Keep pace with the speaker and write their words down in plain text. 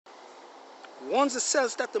Once the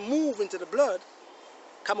cells start to move into the blood,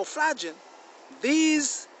 camouflaging,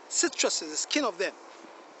 these citruses, the skin of them,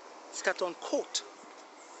 start to uncoat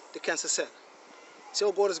the cancer cell. See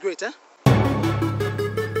how God is great, eh?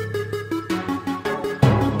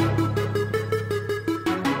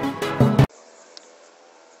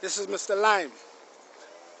 This is Mr. Lime.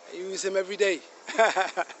 I use him every day.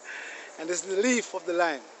 And this is the leaf of the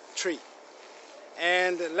lime tree.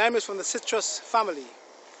 And the lime is from the citrus family.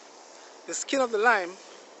 The skin of the lime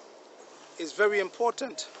is very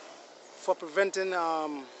important for preventing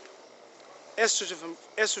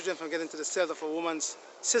estrogen from getting to the cells of a woman's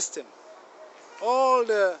system. All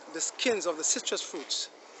the skins of the citrus fruits,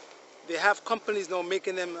 they have companies now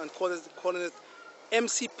making them and calling it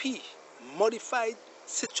MCP, modified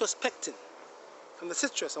citrus pectin, from the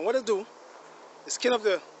citrus. And what they do, the skin of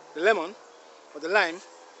the lemon or the lime,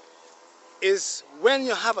 is when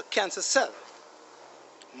you have a cancer cell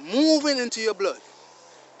moving into your blood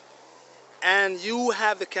and you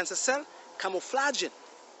have the cancer cell camouflaging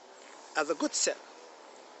as a good cell,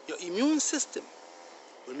 your immune system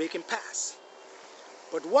will make him pass.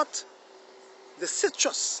 But what the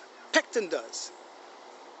citrus pectin does,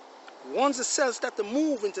 once the cells start to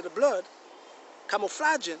move into the blood,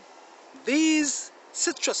 camouflaging, these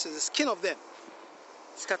citruses, the skin of them,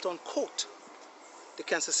 start to uncoat the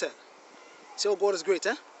cancer cell. See how God is great,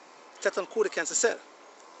 eh? Start to uncoat the cancer cell.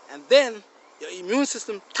 And then your immune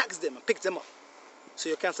system tags them and picks them up. So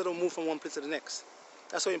your cancer don't move from one place to the next.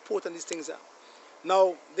 That's how important these things are.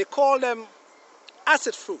 Now, they call them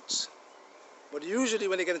acid fruits. But usually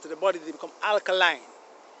when they get into the body, they become alkaline.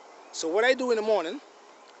 So what I do in the morning,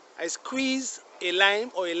 I squeeze a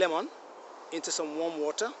lime or a lemon into some warm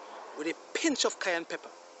water with a pinch of cayenne pepper.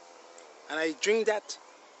 And I drink that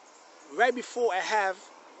right before I have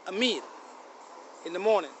a meal in the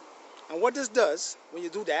morning. And what this does, when you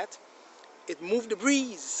do that, it moves the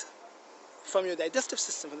breeze from your digestive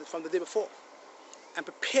system from the day before and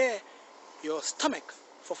prepare your stomach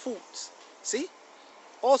for foods. See?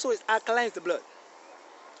 Also, it alkalines the blood.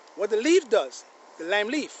 What the leaf does, the lime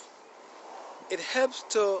leaf, it helps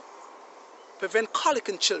to prevent colic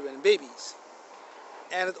in children and babies.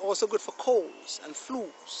 And it's also good for colds and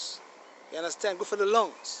flus. You understand? Good for the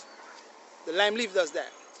lungs. The lime leaf does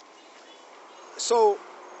that. So,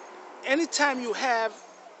 anytime you have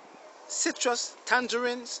citrus,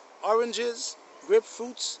 tangerines, oranges,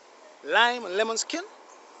 grapefruits, lime and lemon skin,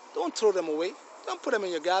 don't throw them away. Don't put them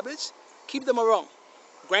in your garbage. Keep them around.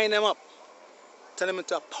 Grind them up. Turn them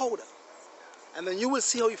into a powder. And then you will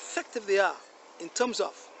see how effective they are in terms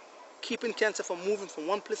of keeping cancer from moving from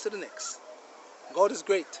one place to the next. God is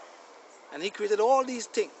great. And He created all these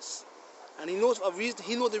things. And He knows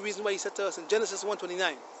the reason why He said to us in Genesis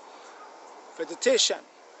 1:29, vegetation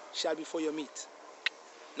shall be for your meat.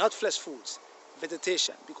 Not flesh foods,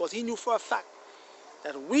 vegetation. Because He knew for a fact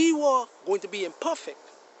that we were going to be imperfect.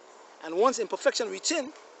 And once imperfection reaches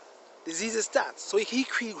in, diseases start. So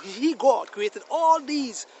God created all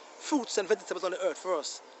these fruits and vegetables on the earth for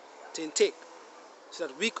us to intake so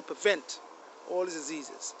that we could prevent all these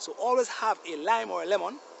diseases. So always have a lime or a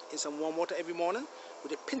lemon in some warm water every morning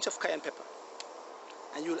with a pinch of cayenne pepper.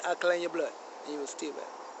 And you will alkaline your blood and you will stay well.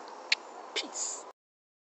 Peace.